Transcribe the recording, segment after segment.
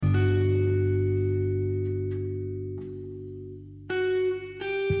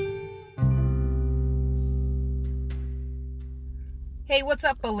Hey, what's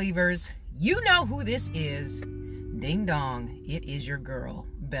up, believers? You know who this is. Ding dong, it is your girl,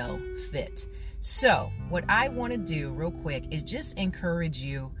 Belle Fit. So, what I want to do real quick is just encourage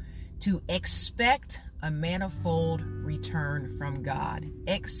you to expect a manifold return from God.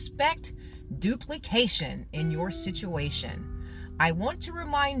 Expect duplication in your situation. I want to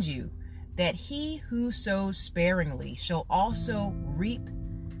remind you that he who sows sparingly shall also reap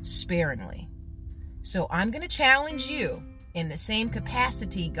sparingly. So I'm going to challenge you in the same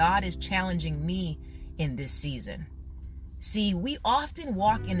capacity God is challenging me in this season. See, we often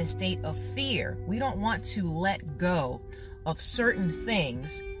walk in a state of fear. We don't want to let go of certain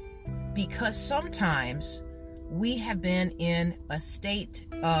things because sometimes we have been in a state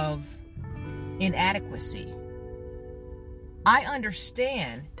of inadequacy. I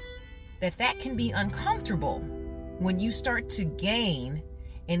understand that can be uncomfortable when you start to gain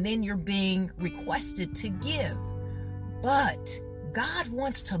and then you're being requested to give. But God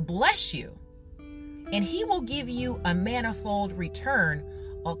wants to bless you, and he will give you a manifold return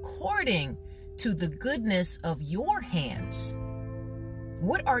according to the goodness of your hands.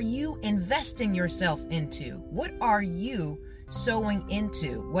 What are you investing yourself into? What are you sowing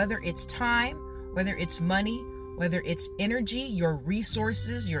into? Whether it's time, whether it's money, whether it's energy, your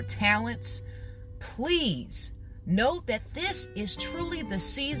resources, your talents, please know that this is truly the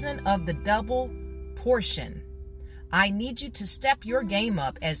season of the double portion. I need you to step your game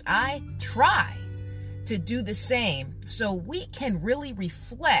up as I try to do the same so we can really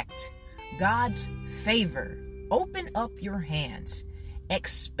reflect God's favor. Open up your hands,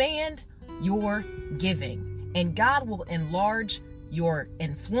 expand your giving, and God will enlarge your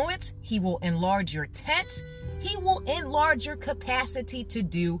influence. He will enlarge your tents. He will enlarge your capacity to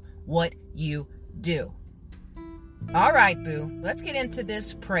do what you do. All right, boo, let's get into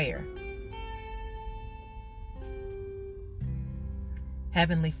this prayer.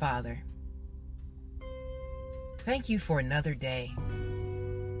 Heavenly Father, thank you for another day.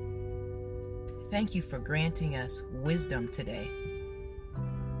 Thank you for granting us wisdom today.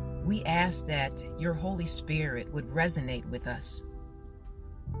 We ask that your Holy Spirit would resonate with us.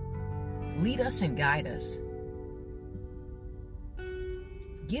 Lead us and guide us.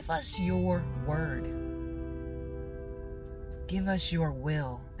 Give us your word. Give us your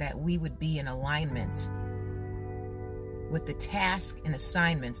will that we would be in alignment with the tasks and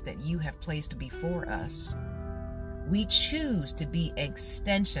assignments that you have placed before us. We choose to be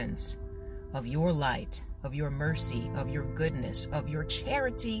extensions of your light, of your mercy, of your goodness, of your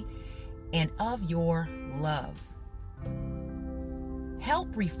charity, and of your love.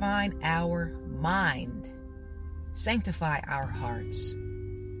 Help refine our mind. Sanctify our hearts.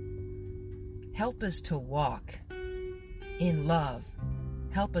 Help us to walk in love.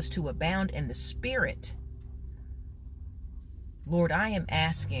 Help us to abound in the Spirit. Lord, I am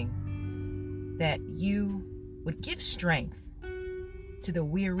asking that you would give strength to the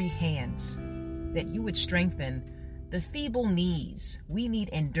weary hands, that you would strengthen the feeble knees. We need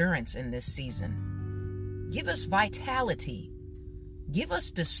endurance in this season. Give us vitality. Give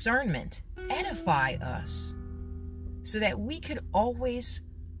us discernment. Edify us so that we could always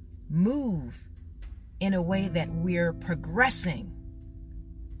move in a way that we're progressing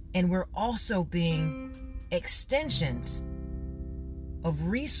and we're also being extensions of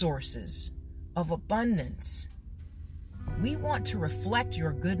resources, of abundance. We want to reflect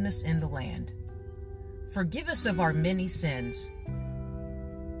your goodness in the land. Forgive us of our many sins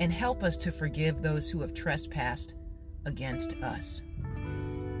and help us to forgive those who have trespassed against us.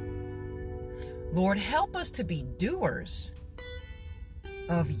 Lord, help us to be doers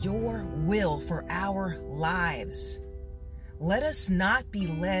of your will for our lives. Let us not be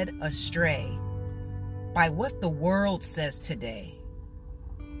led astray by what the world says today.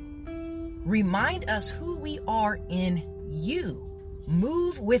 Remind us who we are in you.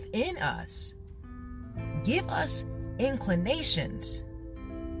 Move within us. Give us inclinations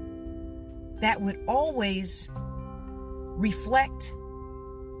that would always reflect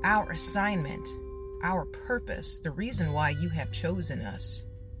our assignment, our purpose, the reason why you have chosen us.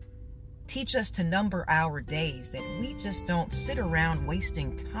 Teach us to number our days, that we just don't sit around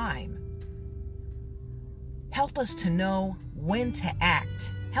wasting time. Help us to know when to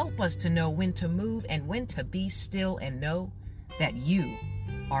act. Help us to know when to move and when to be still and know that you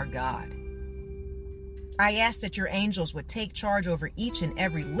are God. I ask that your angels would take charge over each and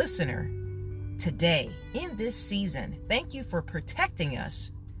every listener today in this season. Thank you for protecting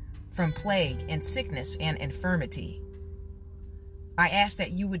us from plague and sickness and infirmity. I ask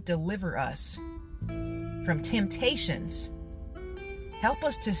that you would deliver us from temptations. Help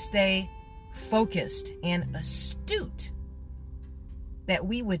us to stay focused and astute that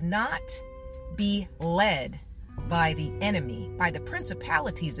we would not be led by the enemy, by the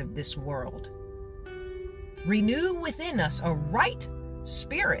principalities of this world. Renew within us a right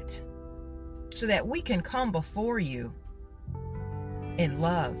spirit so that we can come before you in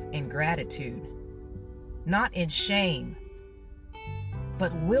love and gratitude, not in shame,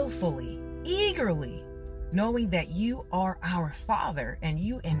 but willfully, eagerly, knowing that you are our Father and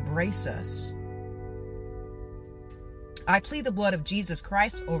you embrace us. I plead the blood of Jesus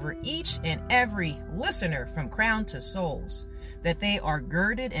Christ over each and every listener from crown to soles, that they are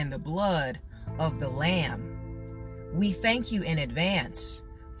girded in the blood of the Lamb. We thank you in advance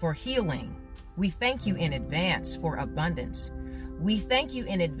for healing. We thank you in advance for abundance. We thank you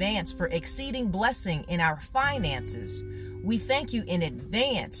in advance for exceeding blessing in our finances. We thank you in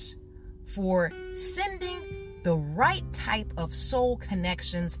advance for sending the right type of soul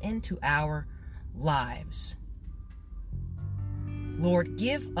connections into our lives. Lord,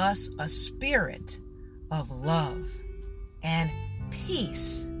 give us a spirit of love and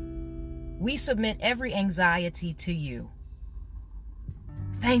peace. We submit every anxiety to you.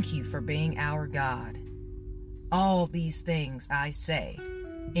 Thank you for being our God. All these things I say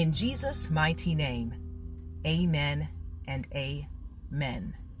in Jesus' mighty name. Amen and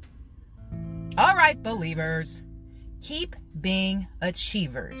amen. All right, believers, keep being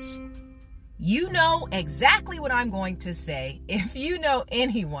achievers. You know exactly what I'm going to say. If you know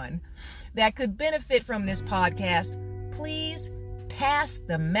anyone that could benefit from this podcast, please pass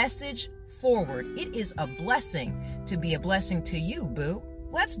the message forward. It is a blessing to be a blessing to you, boo.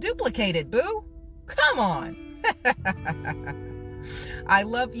 Let's duplicate it, boo. Come on. I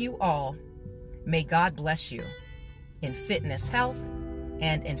love you all. May God bless you in fitness, health,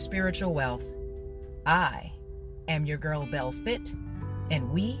 and in spiritual wealth. I am your girl, Belle Fit,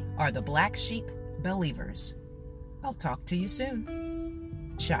 and we are the Black Sheep Believers. I'll talk to you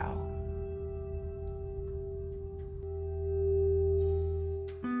soon. Ciao.